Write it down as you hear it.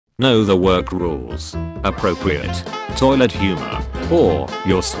Know the work rules. Appropriate. Toilet humor. Or,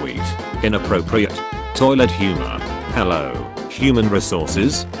 you're sweet. Inappropriate. Toilet humor. Hello, human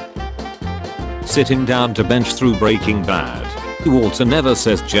resources? Sitting down to bench through Breaking Bad. Walter never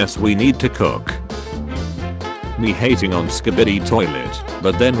says Jess we need to cook. Me hating on Skibidi Toilet,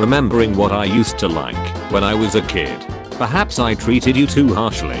 but then remembering what I used to like when I was a kid. Perhaps I treated you too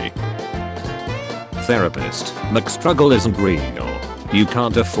harshly. Therapist. McStruggle isn't real. You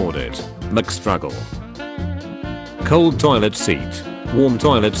can't afford it. McStruggle. Cold toilet seat. Warm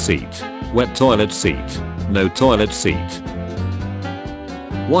toilet seat. Wet toilet seat. No toilet seat.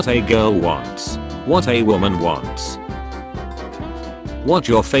 What a girl wants. What a woman wants. What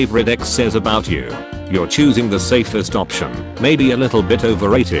your favorite ex says about you. You're choosing the safest option. Maybe a little bit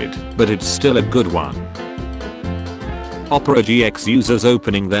overrated, but it's still a good one. Opera GX users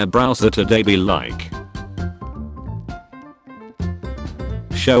opening their browser today be like.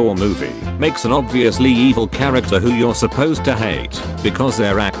 Show or movie makes an obviously evil character who you're supposed to hate because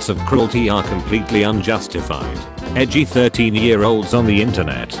their acts of cruelty are completely unjustified. Edgy 13-year-olds on the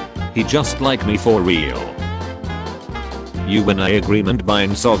internet. He just like me for real. You win a agreement by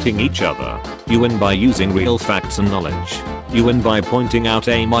insulting each other. You win by using real facts and knowledge. You win by pointing out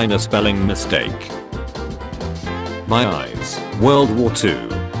a minor spelling mistake. My eyes. World War II.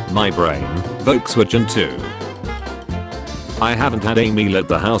 My brain. Volkswagen 2. I haven't had a meal at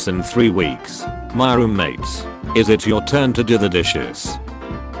the house in 3 weeks. My roommates. Is it your turn to do the dishes?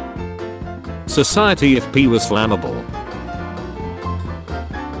 Society if pee was flammable.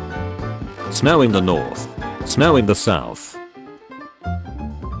 Snow in the north. Snow in the south.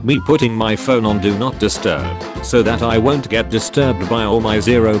 Me putting my phone on do not disturb so that I won't get disturbed by all my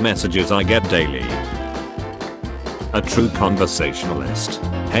 0 messages I get daily. A true conversationalist.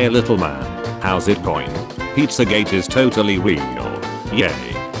 Hey little man, how's it going? Pizzagate is totally real. Yay.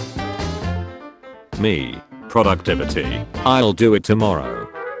 Me. Productivity. I'll do it tomorrow.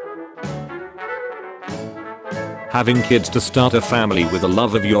 Having kids to start a family with the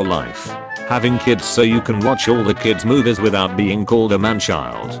love of your life. Having kids so you can watch all the kids movies without being called a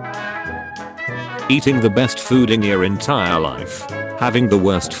man-child. Eating the best food in your entire life. Having the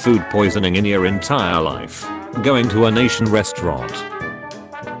worst food poisoning in your entire life. Going to a nation restaurant.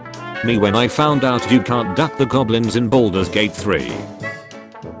 Me when I found out you can't duck the goblins in Baldur's Gate 3.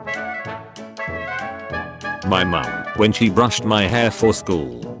 My mum when she brushed my hair for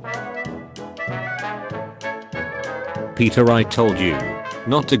school. Peter, I told you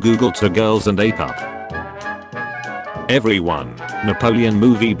not to Google to girls and ape up. Everyone. Napoleon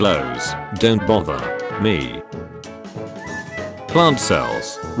movie blows. Don't bother me. Plant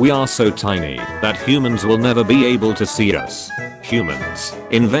cells. We are so tiny that humans will never be able to see us. Humans.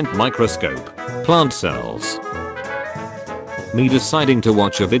 Invent microscope. Plant cells. Me deciding to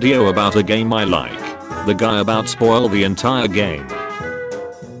watch a video about a game I like. The guy about spoil the entire game.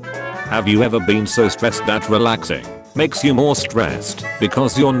 Have you ever been so stressed that relaxing makes you more stressed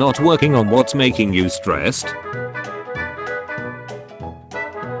because you're not working on what's making you stressed?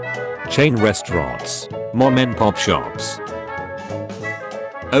 Chain restaurants. Mom and pop shops.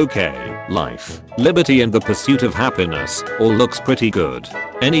 Okay, life, liberty and the pursuit of happiness all looks pretty good.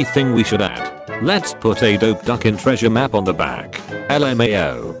 Anything we should add? Let's put a dope duck in treasure map on the back.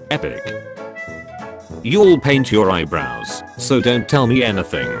 LMAO, epic. You'll paint your eyebrows, so don't tell me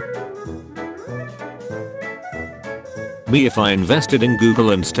anything. Me if I invested in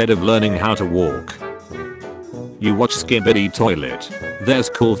Google instead of learning how to walk. You watch Skibidi Toilet. There's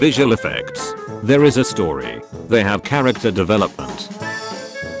cool visual effects. There is a story. They have character development.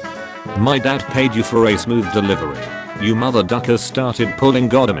 My dad paid you for a smooth delivery. You mother duckers started pulling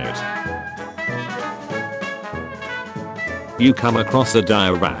Goddammit. You come across a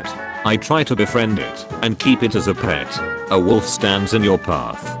dire rat. I try to befriend it and keep it as a pet. A wolf stands in your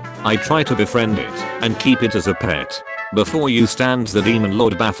path. I try to befriend it and keep it as a pet. Before you stands the demon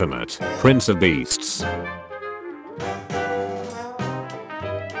Lord Baphomet, Prince of Beasts.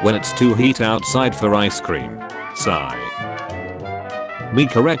 When it's too heat outside for ice cream. Sigh. Me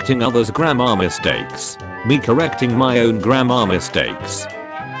correcting others' grammar mistakes. Me correcting my own grammar mistakes.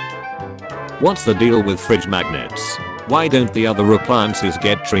 What's the deal with fridge magnets? Why don't the other appliances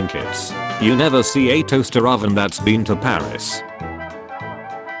get trinkets? You never see a toaster oven that's been to Paris.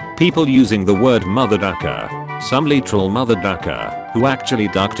 People using the word mother ducker. Some literal mother ducker who actually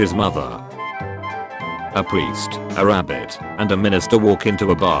ducked his mother. A priest, a rabbit, and a minister walk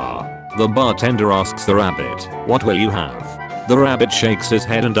into a bar. The bartender asks the rabbit, "What will you have?" The rabbit shakes his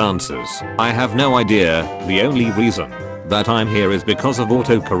head and answers, "I have no idea. The only reason that I'm here is because of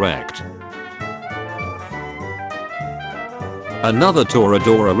autocorrect." Another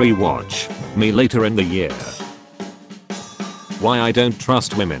Toradora rewatch. Me later in the year. Why I don't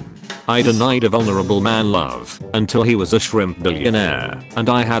trust women. I denied a vulnerable man love until he was a shrimp billionaire and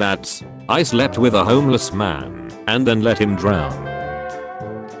I had ads. I slept with a homeless man and then let him drown.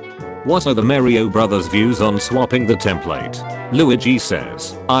 What are the Mario brothers' views on swapping the template? Luigi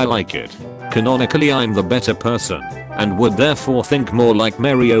says, I like it. Canonically I'm the better person and would therefore think more like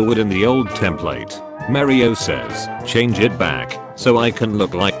Mario would in the old template. Mario says, change it back so I can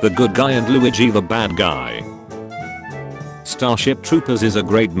look like the good guy and Luigi the bad guy. Starship Troopers is a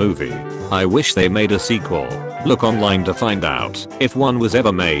great movie. I wish they made a sequel. Look online to find out if one was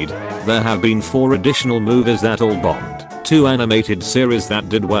ever made. There have been 4 additional movies that all bombed, 2 animated series that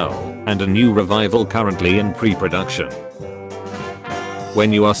did well, and a new revival currently in pre-production.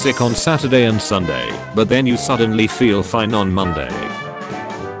 When you are sick on Saturday and Sunday, but then you suddenly feel fine on Monday.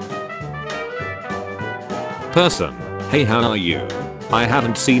 Person, hey, how are you? I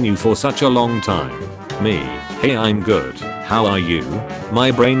haven't seen you for such a long time. Me, hey, I'm good. How are you? My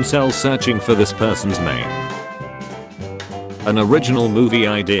brain cells searching for this person's name. An original movie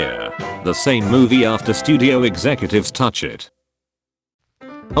idea. The same movie after studio executives touch it.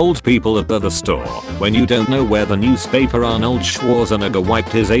 Old people at the store when you don't know where the newspaper Arnold Schwarzenegger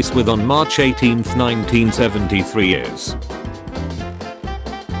wiped his ace with on March 18, 1973 is.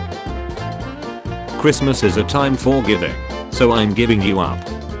 Christmas is a time for giving, so I'm giving you up.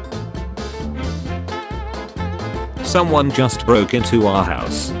 Someone just broke into our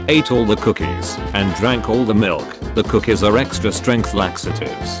house, ate all the cookies, and drank all the milk. The cookies are extra strength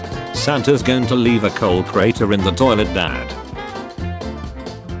laxatives. Santa's going to leave a coal crater in the toilet, Dad.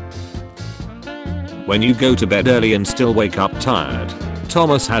 When you go to bed early and still wake up tired.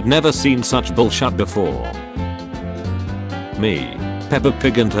 Thomas had never seen such bullshit before. Me, Peppa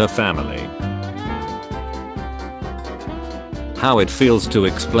Pig and her family. How it feels to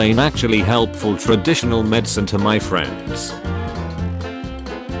explain actually helpful traditional medicine to my friends.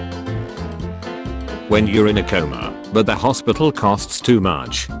 When you're in a coma, but the hospital costs too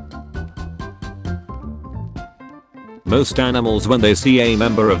much. Most animals when they see a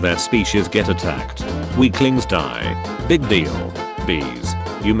member of their species get attacked. Weaklings die. Big deal. Bees.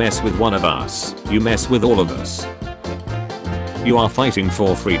 You mess with one of us, you mess with all of us. You are fighting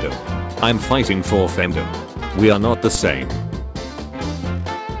for freedom. I'm fighting for femdom. We are not the same.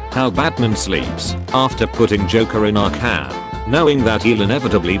 How Batman sleeps after putting Joker in Arkham, knowing that he'll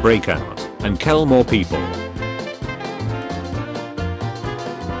inevitably break out and kill more people.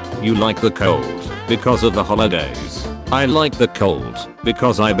 You like the cold because of the holidays. I like the cold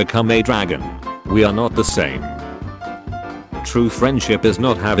because I become a dragon. We are not the same. True friendship is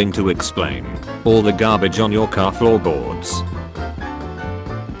not having to explain all the garbage on your car floorboards.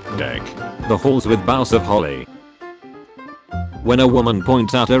 Deck the halls with boughs of holly. When a woman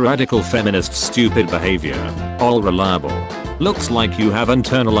points out a radical feminist's stupid behavior, all reliable. Looks like you have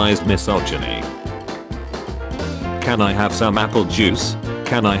internalized misogyny. Can I have some apple juice?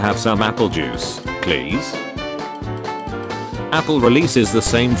 Can I have some apple juice, please? Apple releases the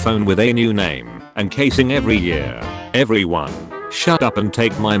same phone with a new name and casing every year. Everyone, shut up and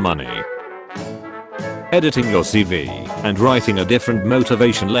take my money. Editing your CV and writing a different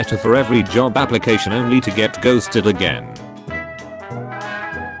motivation letter for every job application only to get ghosted again.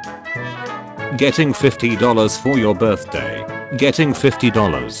 Getting $50 for your birthday. Getting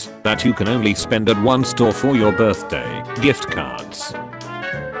 $50 that you can only spend at one store for your birthday. Gift cards.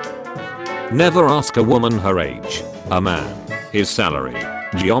 Never ask a woman her age. A man his salary.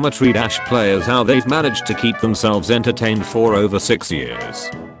 Geometry Dash players how they've managed to keep themselves entertained for over 6 years.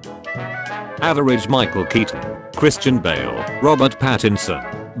 Average Michael Keaton, Christian Bale, Robert Pattinson.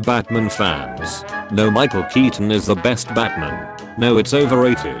 Batman fans. No, Michael Keaton is the best Batman. No, it's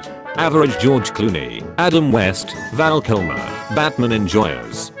overrated. Average George Clooney, Adam West, Val Kilmer. Batman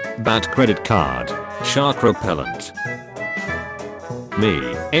enjoyers. Bat credit card. Shark repellent.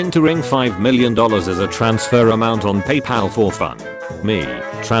 Me, entering $5 million as a transfer amount on PayPal for fun. Me,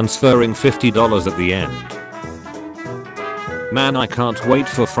 transferring $50 at the end. Man, I can't wait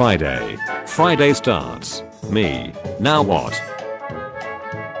for Friday. Friday starts. Me, now what?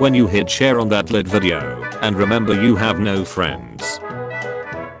 When you hit share on that lit video, and remember you have no friends.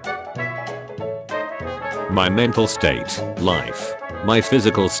 My mental state, life, my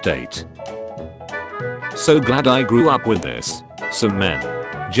physical state. So glad I grew up with this. Some men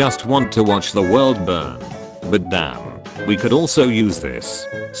just want to watch the world burn. But damn, we could also use this.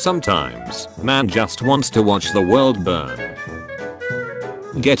 Sometimes, man just wants to watch the world burn.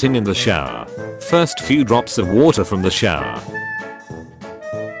 Getting in the shower. First few drops of water from the shower.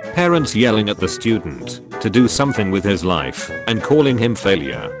 Parents yelling at the student to do something with his life and calling him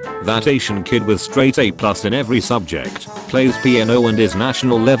failure. That Asian kid with straight A+ in every subject, plays piano and is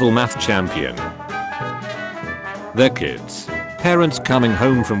national level math champion. Their kids. Parents coming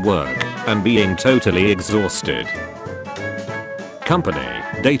home from work and being totally exhausted.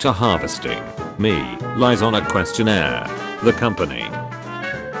 Company. Data harvesting. Me. Lies on a questionnaire. The company.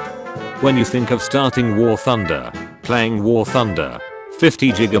 When you think of starting War Thunder, playing War Thunder,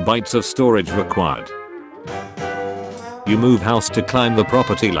 50 gigabytes of storage required. You move house to climb the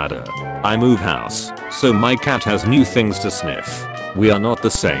property ladder. I move house, so my cat has new things to sniff. We are not the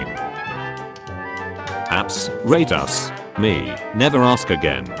same. Apps. Rate us. Me. Never ask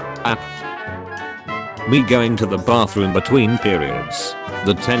again. App. Me going to the bathroom between periods.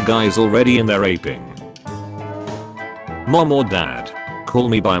 The 10 guys already in there aping. Mom or dad. Call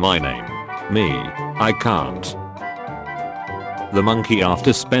me by my name. Me. I can't. The monkey,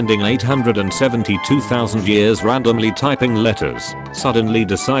 after spending 872,000 years randomly typing letters, suddenly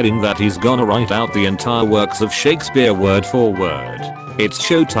deciding that he's gonna write out the entire works of Shakespeare word for word. It's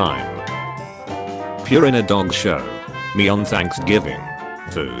showtime. Pure in a dog show. Me on Thanksgiving.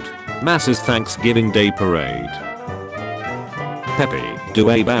 Food. Massive Thanksgiving Day parade. Peppy. Do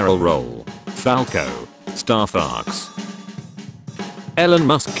a barrel roll. Falco. Staff arcs. Elon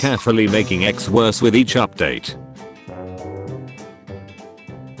Musk carefully making X worse with each update.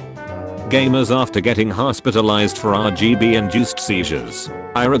 Gamers after getting hospitalized for RGB-induced seizures.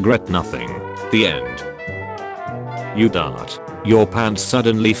 I regret nothing. The end. You dart. Your pants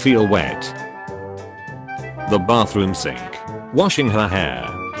suddenly feel wet. The bathroom sink. Washing her hair.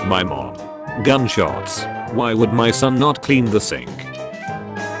 My mom. Gunshots. Why would my son not clean the sink?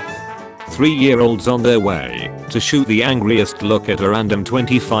 3-year-olds on their way to shoot the angriest look at a random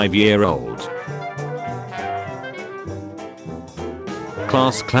 25-year-old.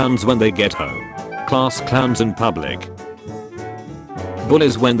 Class clowns when they get home. Class clowns in public.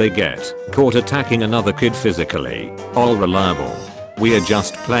 Bullies when they get caught attacking another kid physically. All reliable. We are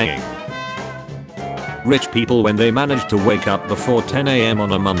just playing. Rich people when they manage to wake up before 10 AM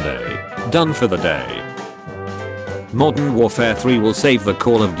on a Monday. Done for the day. Modern Warfare 3 will save the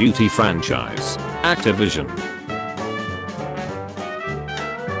Call of Duty franchise. Activision.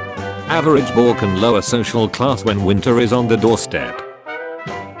 Average Bork and lower social class when winter is on the doorstep.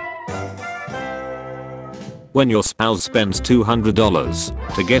 When your spouse spends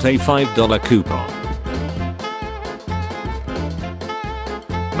 $200 to get a $5 coupon.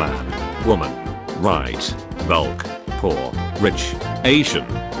 Man, woman, right, bulk, poor, rich, Asian,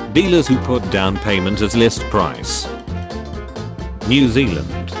 dealers who put down payment as list price. New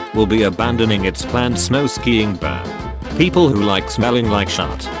Zealand will be abandoning its planned snow skiing ban. People who like smelling like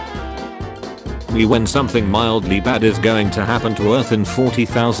shit. Me when something mildly bad is going to happen to Earth in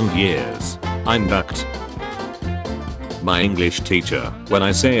 40,000 years. I'm ducked. My English teacher, when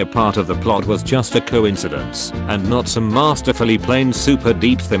I say a part of the plot was just a coincidence and not some masterfully plain super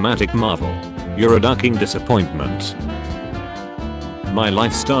deep thematic marvel. You're a ducking disappointment. My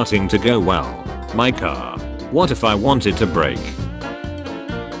life starting to go well. My car. What if I wanted to brake?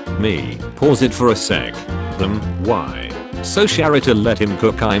 Me. Pause it for a sec. Them. Why? So Sharita let him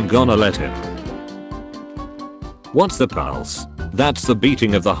cook, I'm gonna let him. What's the pulse? That's the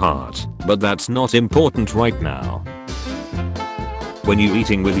beating of the heart, but that's not important right now. When you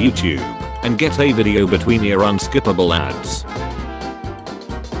eating with YouTube and get a video between your unskippable ads.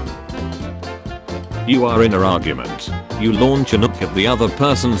 You are in an argument. You launch a nuke at the other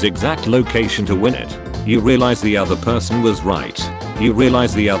person's exact location to win it. You realize the other person was right. You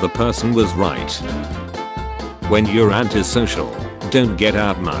realize the other person was right. When you're antisocial, don't get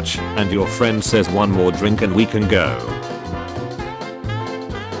out much, and your friend says one more drink and we can go.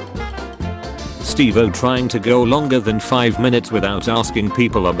 Steve-O trying to go longer than 5 minutes without asking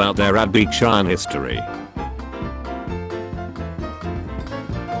people about their Adbikshan history.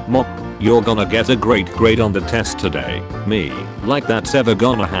 Mom, you're gonna get a great grade on the test today. Me, like that's ever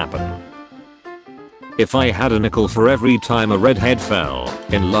gonna happen. If I had a nickel for every time a redhead fell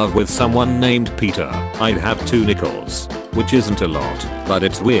in love with someone named Peter, I'd have 2 nickels. Which isn't a lot, but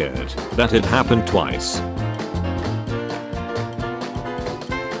it's weird that it happened twice.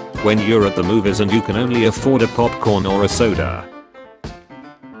 When you're at the movies and you can only afford a popcorn or a soda.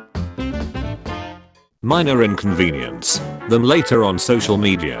 Minor inconvenience. Them later on social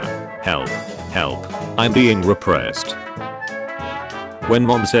media. Help. Help. I'm being repressed. When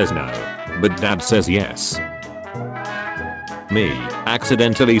mom says no, but dad says yes. Me.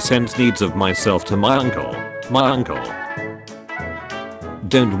 Accidentally sent needs of myself to my uncle. My uncle.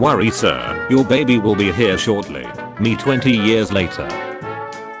 Don't worry sir, your baby will be here shortly. Me 20 years later.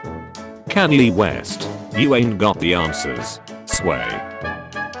 Kanye West. You ain't got the answers. Sway.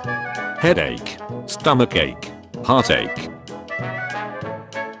 Headache. Stomachache. Heartache.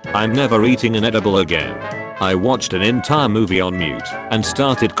 I'm never eating an edible again. I watched an entire movie on mute and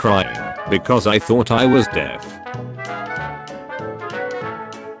started crying because I thought I was deaf.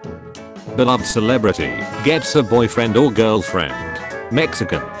 Beloved celebrity gets a boyfriend or girlfriend.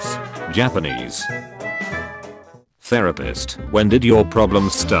 Mexicans. Japanese. Therapist. When did your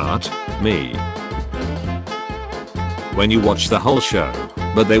problems start? Me. When you watch the whole show,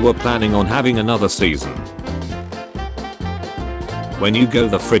 but they were planning on having another season. When you go to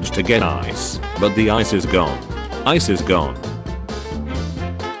the fridge to get ice, but the ice is gone. Ice is gone.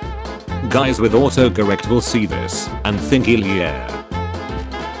 Guys with autocorrect will see this and think yeah.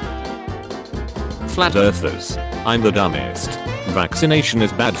 Flat earthers. I'm the dumbest. Vaccination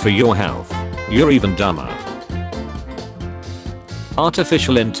is bad for your health. You're even dumber.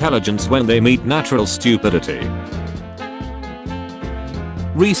 Artificial intelligence when they meet natural stupidity.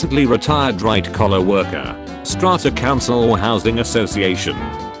 Recently retired right collar worker. Strata council or housing association.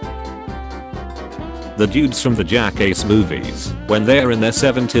 The dudes from the Jackass movies when they're in their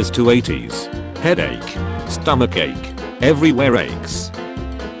 70s to 80s. Headache. Stomachache. Everywhere aches.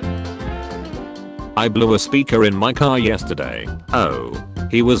 I blew a speaker in my car yesterday. Oh.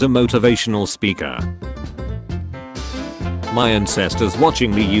 He was a motivational speaker. My ancestors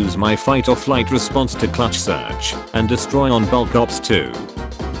watching me use my fight or flight response to clutch search and destroy on Bulk Ops 2.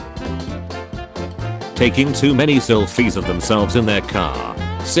 Taking too many selfies of themselves in their car.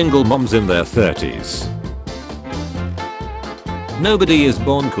 Single moms in their 30s. Nobody is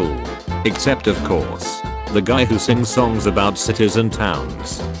born cool. Except of course, the guy who sings songs about cities and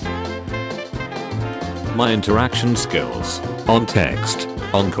towns. My interaction skills. On text.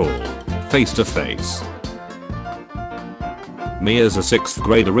 On call. Face to face. Me as a 6th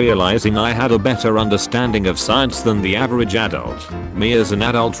grader realizing I had a better understanding of science than the average adult. Me as an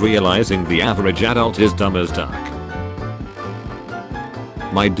adult realizing the average adult is dumb as duck.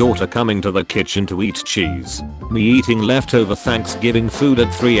 My daughter coming to the kitchen to eat cheese. Me eating leftover Thanksgiving food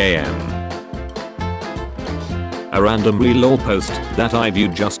at 3 AM. A random reel or post that I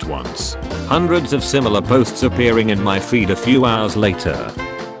viewed just once. Hundreds of similar posts appearing in my feed a few hours later.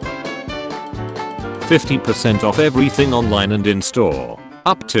 50% off everything online and in store.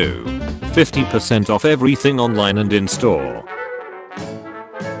 Up to 50% off everything online and in store.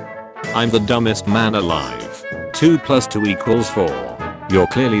 I'm the dumbest man alive. 2 + 2 = 4. You're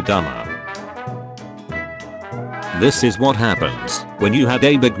clearly dumber. This is what happens when you had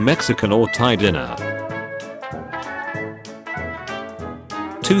a big Mexican or Thai dinner.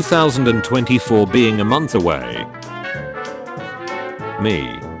 2024 being a month away.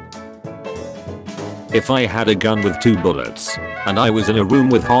 Me. If I had a gun with 2 bullets, and I was in a room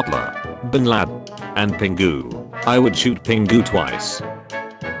with Hitler, Bin Laden, and Pingu, I would shoot Pingu twice.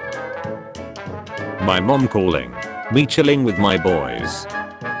 My mom calling. Me chilling with my boys.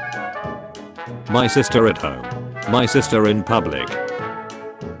 My sister at home. My sister in public.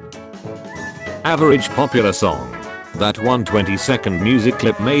 Average popular song. That 120-second music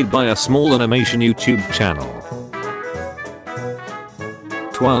clip made by a small animation YouTube channel.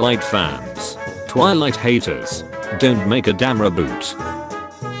 Twilight fans. Twilight haters. Don't make a damn reboot.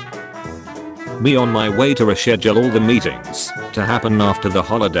 Me on my way to reschedule all the meetings to happen after the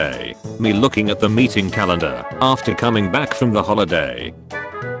holiday. Me looking at the meeting calendar after coming back from the holiday.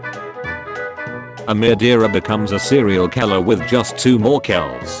 Amir Dira becomes a serial killer with just 2 more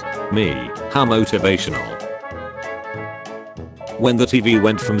kills. Me, how motivational. When the TV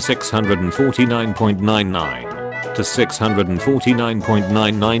went from 649.99 to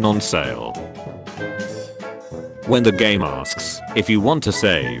 649.99 on sale. When the game asks if you want to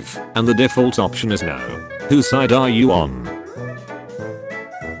save and the default option is no, whose side are you on?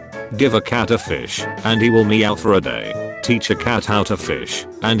 Give a cat a fish and he will meow for a day. Teach a cat how to fish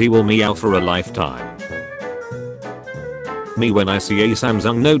and he will meow for a lifetime. Me when I see a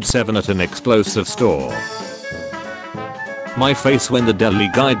Samsung Note 7 at an explosive store. My face when the deli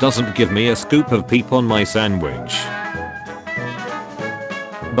guy doesn't give me a scoop of peep on my sandwich.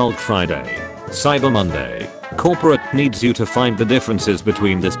 Bulk Friday. Cyber Monday. Corporate needs you to find the differences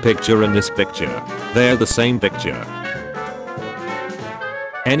between this picture and this picture. They're the same picture.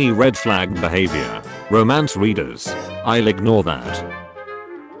 Any red flag behavior. Romance readers. I'll ignore that.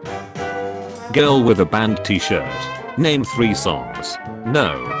 Girl with a band t-shirt. Name 3 songs.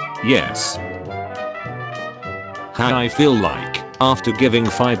 No. Yes. How I feel like after giving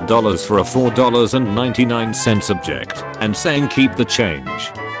 $5 for a $4.99 object and saying keep the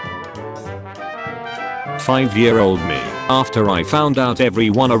change. 5-year-old me. After I found out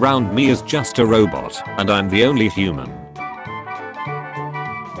everyone around me is just a robot and I'm the only human.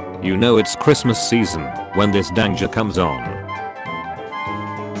 You know it's Christmas season when this danger comes on.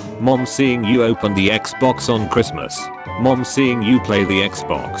 Mom seeing you open the Xbox on Christmas. Mom seeing you play the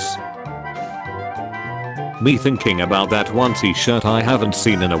Xbox. Me thinking about that one t-shirt I haven't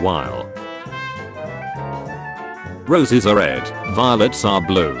seen in a while. Roses are red, violets are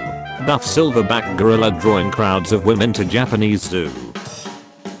blue. Buff silverback gorilla drawing crowds of women to Japanese zoo.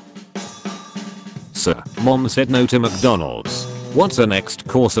 Sir, Mom said no to McDonald's. What's the next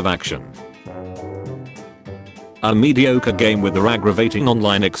course of action? A mediocre game with an aggravating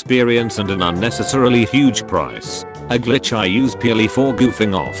online experience and an unnecessarily huge price. A glitch I use purely for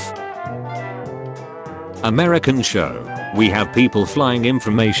goofing off. American show. We have people flying in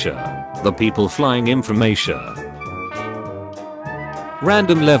from Asia. The people flying in from Asia.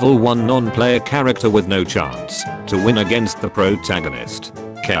 Random level 1 non-player character with no chance to win against the protagonist.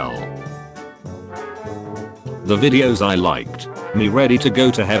 Kel. The videos I liked. Me ready to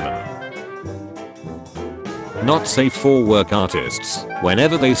go to heaven. Not safe for work artists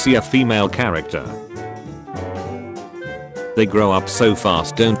whenever they see a female character. They grow up so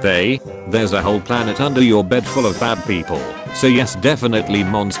fast, don't they? There's a whole planet under your bed full of bad people, so yes, definitely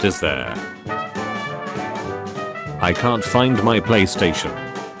monsters there. I can't find my PlayStation.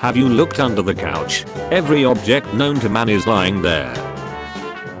 Have you looked under the couch? Every object known to man is lying there.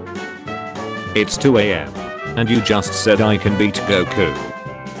 It's 2 AM. And you just said I can beat Goku.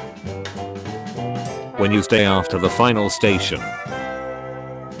 When you stay after the final station.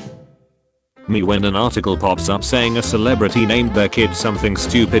 Me when an article pops up saying a celebrity named their kid something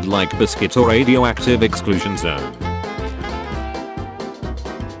stupid like biscuit or radioactive exclusion zone.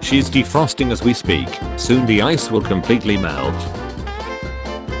 She's defrosting as we speak, soon the ice will completely melt.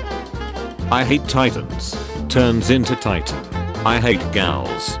 I hate titans. Turns into titan. I hate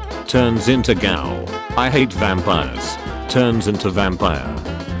gals. Turns into gal. I hate vampires. Turns into vampire.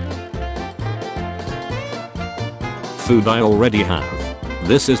 Food I already have.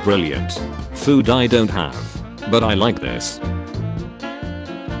 This is brilliant. Food I don't have. But I like this.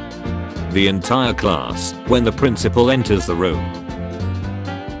 The entire class when the principal enters the room.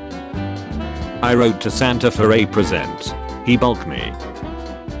 I wrote to Santa for a present. He bulked me.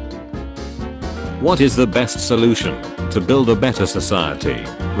 What is the best solution to build a better society?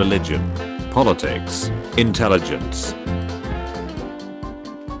 Religion. Politics. Intelligence.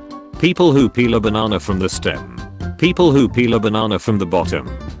 People who peel a banana from the stem. People who peel a banana from the bottom.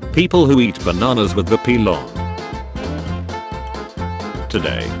 People who eat bananas with the peel on.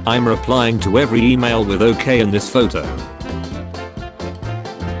 Today, I'm replying to every email with OK in this photo.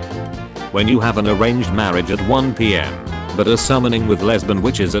 When you have an arranged marriage at 1 PM, but a summoning with lesbian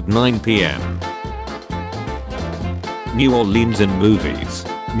witches at 9 PM. New Orleans in movies.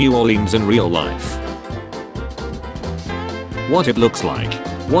 New Orleans in real life. What it looks like.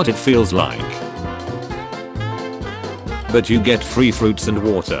 What it feels like. But you get free fruits and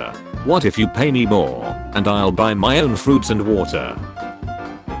water. What if you pay me more, and I'll buy my own fruits and water?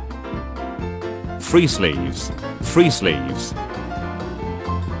 Free sleeves. Free sleeves.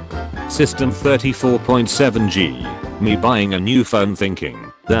 System 34.7G. Me buying a new phone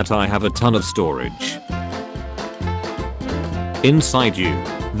thinking that I have a ton of storage. Inside you,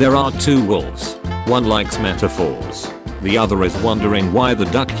 there are two wolves. One likes metaphors. The other is wondering why the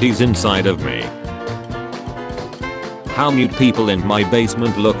duck is inside of me. How mute people in my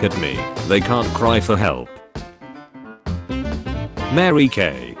basement look at me. They can't cry for help. Mary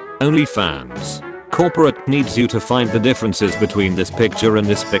Kay. OnlyFans. Corporate needs you to find the differences between this picture and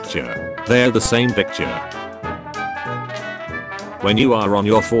this picture. They're the same picture. When you are on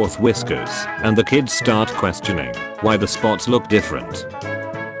your fourth whiskers and the kids start questioning why the spots look different.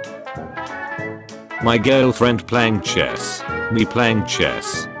 My girlfriend playing chess. Me playing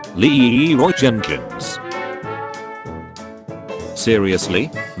chess. Leroy Jenkins.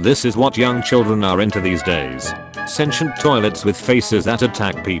 Seriously? This is what young children are into these days. Sentient toilets with faces that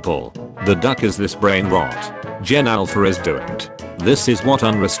attack people. The duck is this brain rot. Gen Alpha is doing. This is what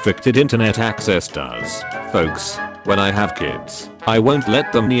unrestricted internet access does. Folks, when I have kids, I won't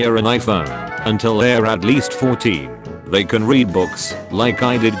let them near an iPhone until they're at least 14. They can read books like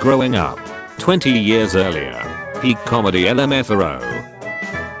I did growing up 20 years earlier. Peak comedy LMFAO.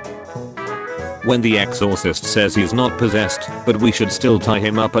 When the exorcist says he's not possessed, but we should still tie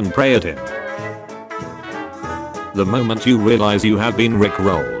him up and pray at him. The moment you realize you have been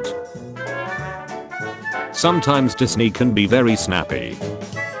rickrolled. Sometimes Disney can be very snappy.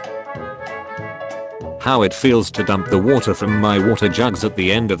 How it feels to dump the water from my water jugs at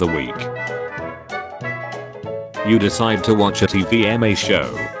the end of the week. You decide to watch a TVMA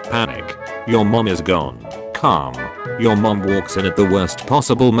show. Panic. Your mom is gone. Calm. Your mom walks in at the worst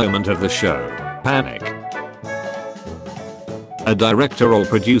possible moment of the show. Panic. A director or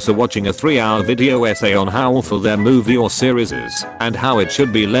producer watching a 3-hour video essay on how awful their movie or series is and how it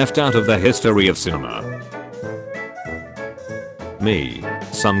should be left out of the history of cinema. Me.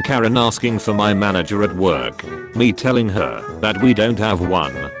 Some Karen asking for my manager at work. Me telling her that we don't have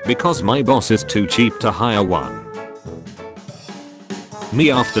one because my boss is too cheap to hire one. Me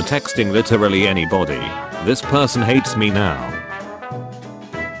after texting literally anybody. This person hates me now.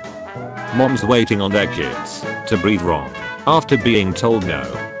 Moms waiting on their kids to breathe wrong after being told no.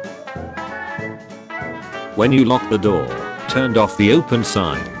 When you lock the door, turned off the open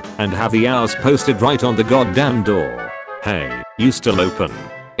sign, and have the hours posted right on the goddamn door. Hey, you still open?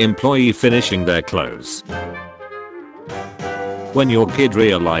 Employee finishing their clothes. When your kid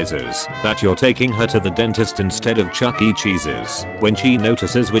realizes that you're taking her to the dentist instead of Chuck E. Cheese's when she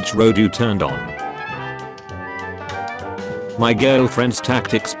notices which road you turned on. My girlfriend's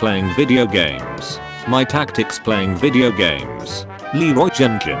tactics playing video games. My tactics playing video games. Leroy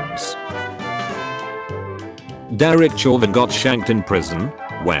Jenkins. Derek Chauvin got shanked in prison.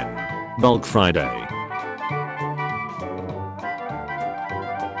 When? Bulk Friday.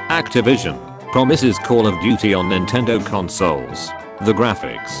 Activision promises Call of Duty on Nintendo consoles. The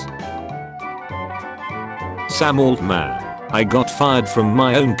graphics. Sam Altman. I got fired from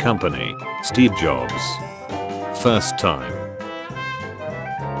my own company. Steve Jobs. First time.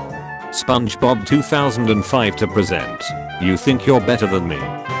 SpongeBob 2005 to present. You think you're better than me.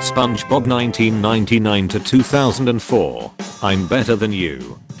 SpongeBob 1999 to 2004. I'm better than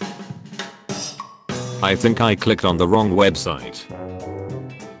you. I think I clicked on the wrong website.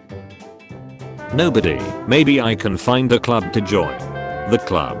 Nobody. Maybe I can find a club to join. The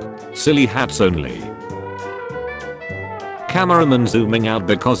club. Silly hats only. Cameraman zooming out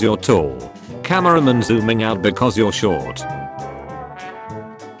because you're tall. Cameraman zooming out because you're short.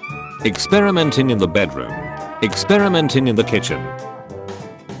 Experimenting in the bedroom. Experimenting in the kitchen.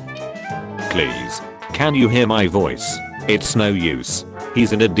 Please. Can you hear my voice? It's no use.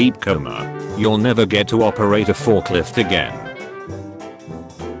 He's in a deep coma. You'll never get to operate a forklift again.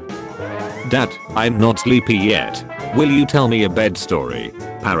 Dad, I'm not sleepy yet. Will you tell me a bed story?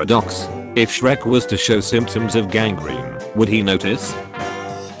 Paradox. If Shrek was to show symptoms of gangrene, would he notice?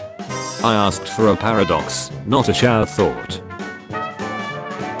 I asked for a paradox, not a shower thought.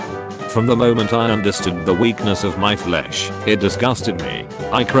 From the moment I understood the weakness of my flesh, it disgusted me.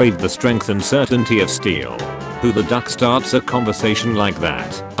 I craved the strength and certainty of steel. Who the duck starts a conversation like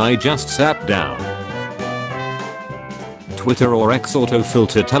that? I just sat down. Twitter or X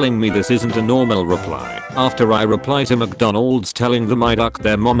autofilter telling me this isn't a normal reply after I reply to McDonald's telling them I ducked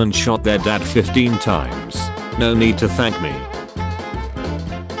their mom and shot their dad 15 times. No need to thank me.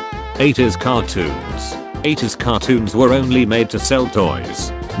 80s cartoons. 80s cartoons were only made to sell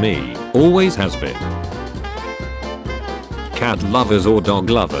toys. Me. Always has been. Cat lovers or dog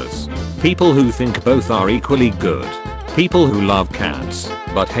lovers. People who think both are equally good. People who love cats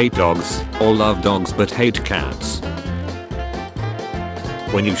but hate dogs, or love dogs but hate cats.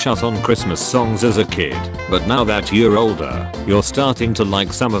 When you shut on Christmas songs as a kid, but now that you're older, you're starting to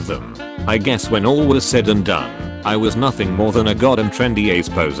like some of them. I guess when all was said and done, I was nothing more than a goddamn trendy ace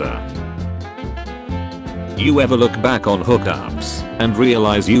poser. You ever look back on hookups and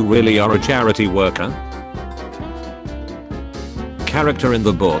realize you really are a charity worker? Character in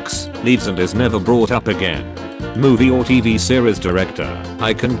the books leaves and is never brought up again. Movie or TV series director,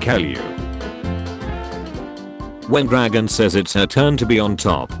 I can tell you. When dragon says it's her turn to be on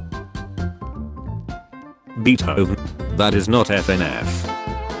top. Beethoven. That is not FNF.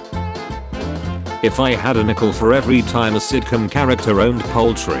 If I had a nickel for every time a sitcom character owned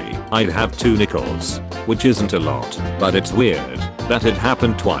poultry, I'd have 2 nickels. Which isn't a lot, but it's weird that it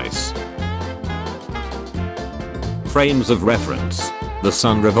happened twice. Frames of reference. The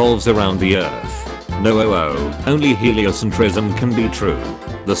sun revolves around the earth. No, only heliocentrism can be true.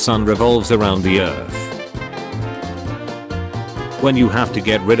 The sun revolves around the earth. When you have to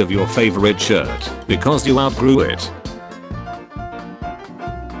get rid of your favorite shirt because you outgrew it.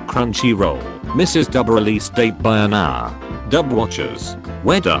 Crunchyroll. Mrs. Dub release date by an hour. Dub watchers.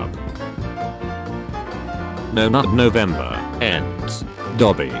 Where Dub? No, not November. Ends.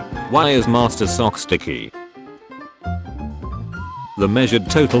 Dobby. Why is Master Sock sticky? The measured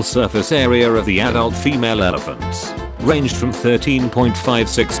total surface area of the adult female elephants ranged from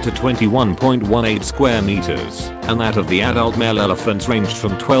 13.56 to 21.18 square meters, and that of the adult male elephants ranged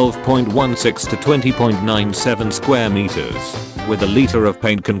from 12.16 to 20.97 square meters, with a liter of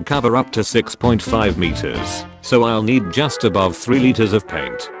paint can cover up to 6.5 meters. So I'll need just above 3 liters of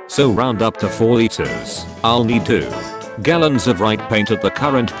paint. So round up to 4 liters. I'll need 2 gallons of right paint at the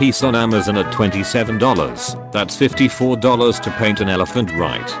current piece on Amazon at $27. That's $54 to paint an elephant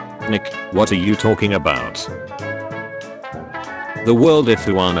right. Nick, what are you talking about? The world if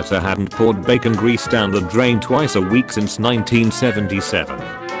Juanita hadn't poured bacon grease down the drain twice a week since 1977.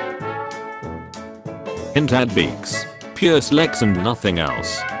 Hint had beaks. Pure Slex and nothing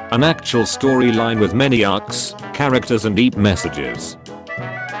else. An actual storyline with many arcs, characters and deep messages.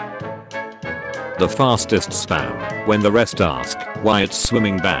 The fastest spam, when the rest ask why it's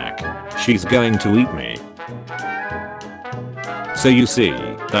swimming back. She's going to eat me. So you see,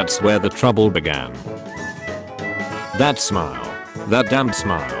 that's where the trouble began. That smile. That damned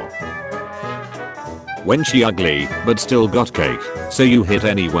smile. When she ugly, but still got cake, so you hit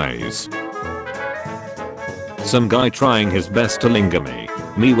anyways. Some guy trying his best to linger me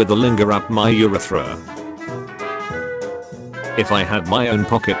with the linger up my urethra. If I had my own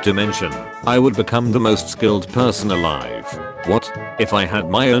pocket dimension, I would become the most skilled person alive. What? If I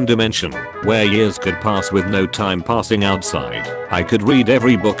had my own dimension, where years could pass with no time passing outside, I could read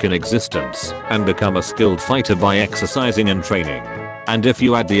every book in existence and become a skilled fighter by exercising and training. And if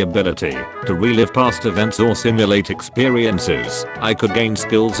you had the ability to relive past events or simulate experiences, I could gain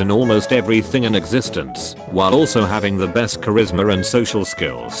skills in almost everything in existence, while also having the best charisma and social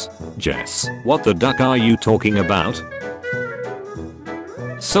skills. Jess, what the duck are you talking about?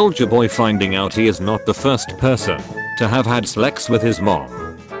 Soldier Boy finding out he is not the first person to have had sex with his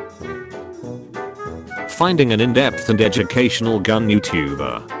mom. Finding an in-depth and educational gun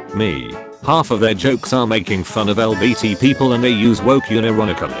YouTuber. Me. Half of their jokes are making fun of LGBT people and they use woke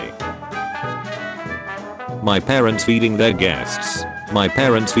unironically. My parents feeding their guests. My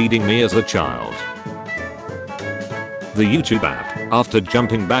parents feeding me as a child. The YouTube app, after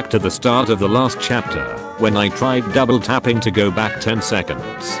jumping back to the start of the last chapter, when I tried double tapping to go back 10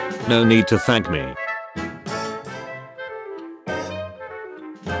 seconds. No need to thank me.